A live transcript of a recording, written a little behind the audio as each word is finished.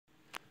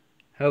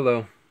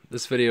Hello,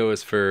 this video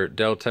is for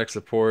Dell tech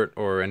support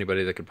or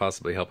anybody that could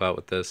possibly help out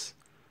with this.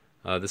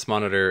 This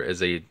monitor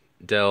is a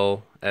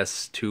Dell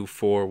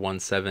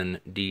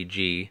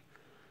S2417DG.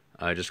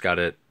 I just got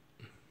it,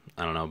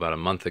 I don't know, about a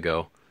month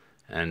ago,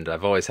 and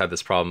I've always had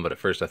this problem, but at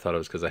first I thought it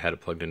was because I had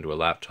it plugged into a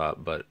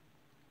laptop, but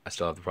I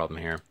still have the problem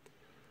here.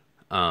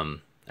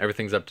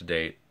 Everything's up to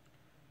date,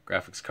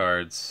 graphics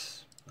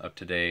cards up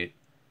to date,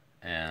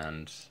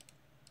 and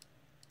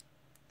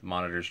the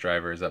monitor's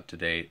driver is up to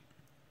date.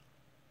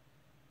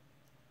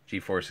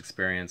 GeForce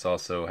Experience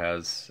also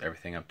has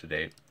everything up to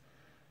date.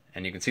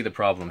 And you can see the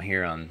problem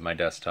here on my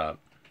desktop.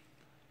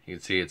 You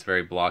can see it's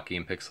very blocky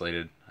and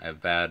pixelated. I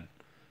have bad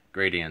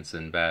gradients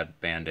and bad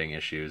banding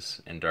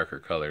issues in darker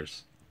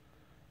colors.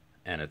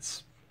 And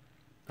it's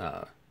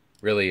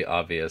really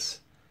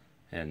obvious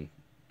in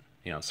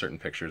certain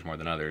pictures more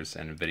than others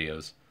and in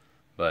videos.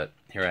 But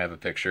here I have a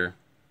picture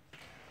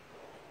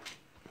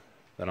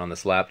that on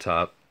this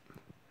laptop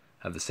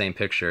I have the same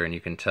picture, and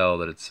you can tell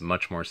that it's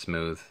much more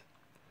smooth.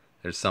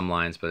 There's some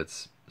lines, but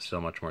it's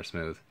still much more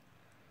smooth.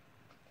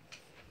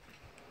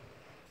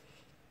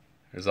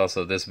 There's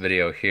also this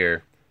video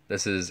here.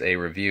 This is a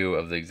review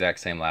of the exact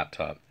same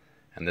laptop,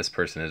 and this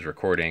person is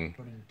recording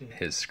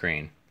his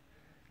screen.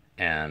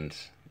 And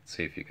let's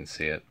see if you can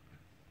see it.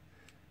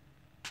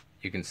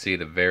 You can see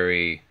the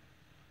very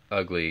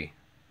ugly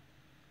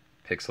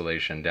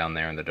pixelation down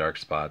there in the dark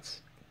spots,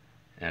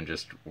 and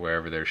just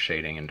wherever there's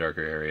shading in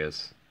darker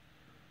areas.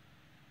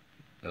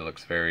 It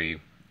looks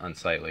very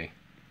unsightly.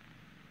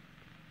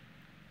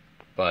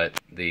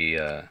 But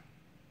the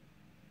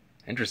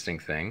interesting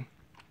thing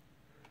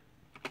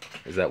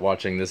is that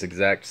watching this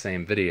exact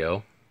same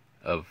video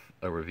of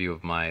a review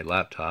of my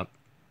laptop,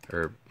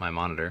 or my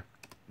monitor,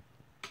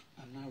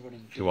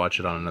 if you watch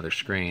it on another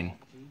screen,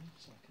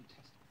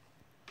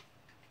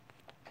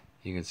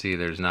 you can see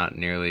there's not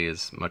nearly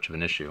as much of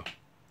an issue.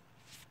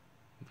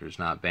 There's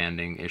not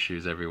banding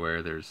issues everywhere.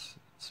 It's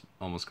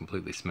almost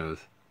completely smooth.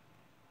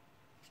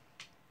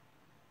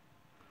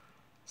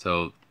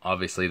 So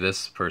obviously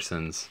this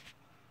person's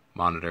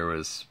monitor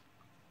was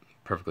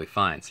perfectly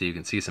fine. So you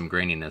can see some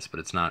graininess, but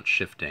it's not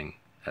shifting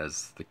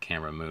as the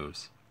camera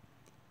moves.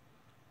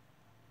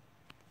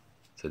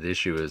 So the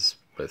issue is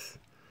with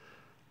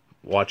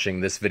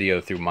watching this video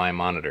through my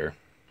monitor.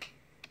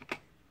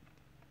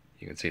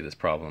 You can see this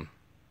problem.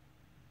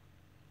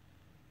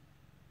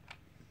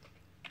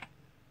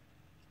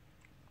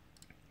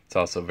 It's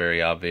also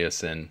very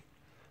obvious in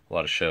a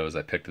lot of shows.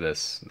 I picked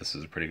this. This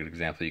is a pretty good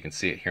example. You can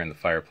see it here in the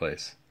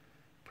fireplace.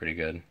 Pretty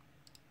good.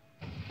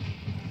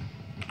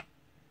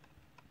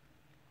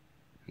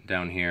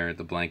 Down here,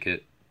 the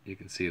blanket, you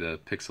can see the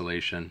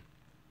pixelation.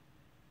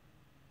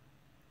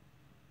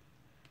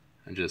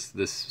 And just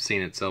this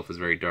scene itself is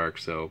very dark,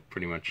 so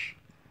pretty much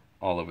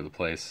all over the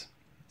place.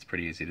 It's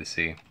pretty easy to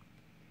see.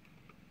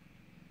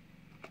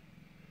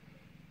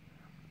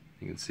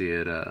 You can see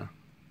it,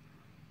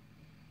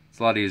 it's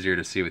a lot easier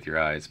to see with your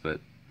eyes,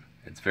 but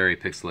it's very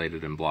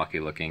pixelated and blocky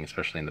looking,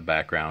 especially in the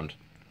background.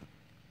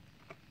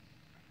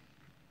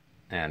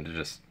 And it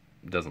just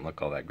doesn't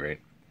look all that great.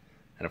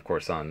 And of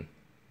course on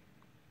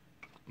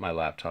my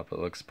laptop it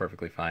looks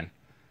perfectly fine,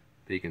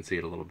 but you can see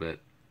it a little bit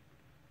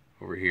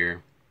over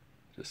here,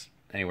 just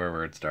anywhere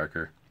where it's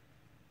darker.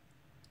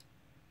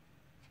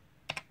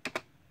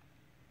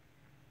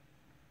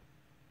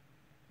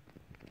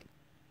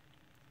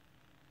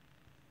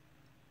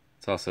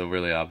 It's also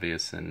really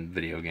obvious in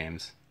video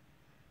games,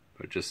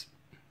 but it just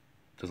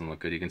doesn't look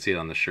good. You can see it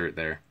on the shirt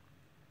there,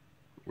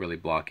 really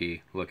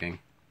blocky looking.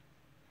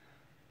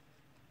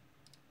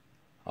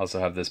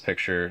 Also have this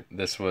picture.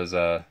 This was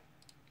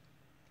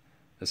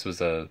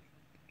a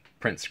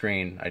print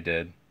screen I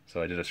did.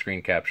 So I did a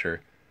screen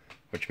capture,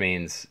 which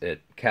means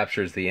it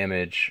captures the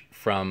image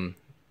from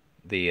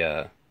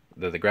the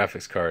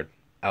graphics card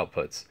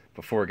outputs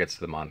before it gets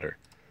to the monitor.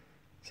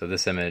 So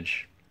this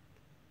image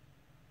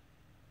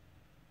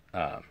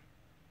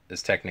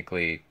is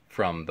technically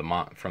from the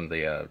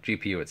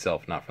GPU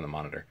itself, not from the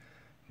monitor.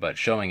 But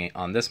showing it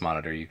on this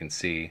monitor, you can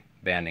see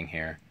banding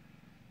here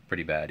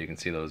pretty bad. You can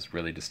see those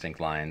really distinct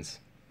lines.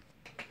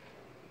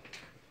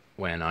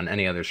 When on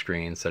any other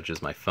screen, such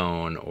as my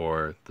phone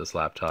or this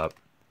laptop,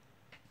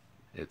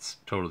 it's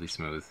totally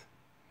smooth,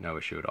 no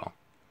issue at all.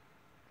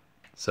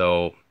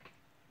 So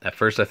at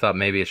first I thought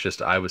maybe it's just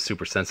I was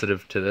super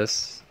sensitive to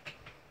this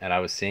and I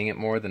was seeing it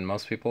more than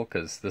most people,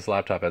 because this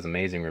laptop has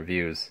amazing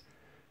reviews.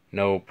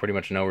 Pretty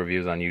much no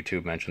reviews on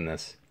YouTube mention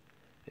this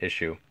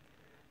issue.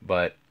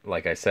 But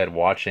like I said,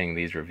 watching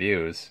these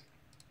reviews,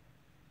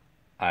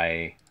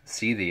 I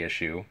see the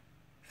issue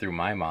through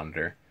my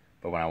monitor,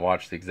 but when I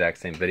watch the exact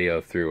same video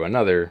through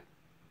another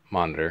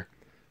monitor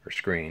or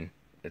screen,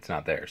 it's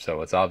not there.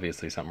 So it's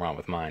obviously something wrong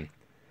with mine.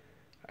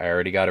 I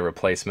already got a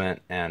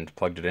replacement and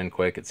plugged it in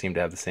quick. It seemed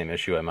to have the same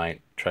issue. I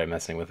might try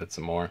messing with it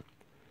some more.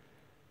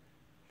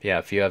 Yeah,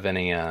 if you have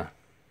any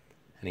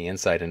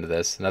insight into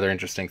this. Another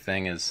interesting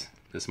thing is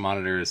this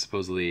monitor is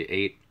supposedly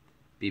 8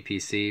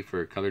 BPC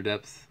for color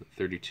depth,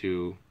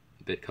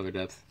 32-bit color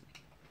depth,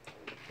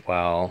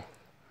 while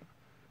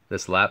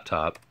this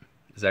laptop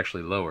is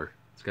actually lower.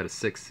 It's got a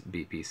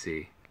 6-beat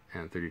PC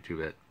and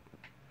 32-bit.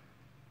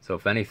 So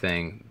if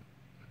anything,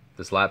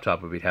 this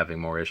laptop would be having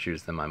more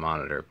issues than my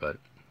monitor, but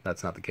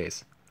that's not the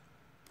case.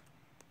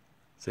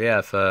 So yeah,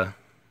 if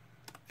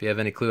you have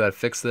any clue how to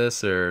fix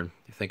this, or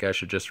you think I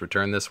should just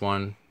return this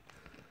one,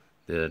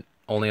 the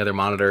only other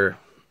monitor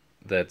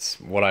that's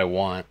what I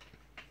want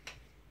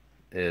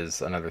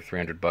is another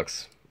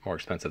 $300 more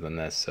expensive than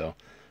this, so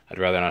I'd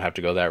rather not have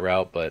to go that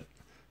route, but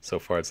so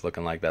far it's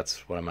looking like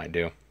that's what I might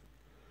do.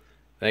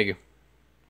 Thank you.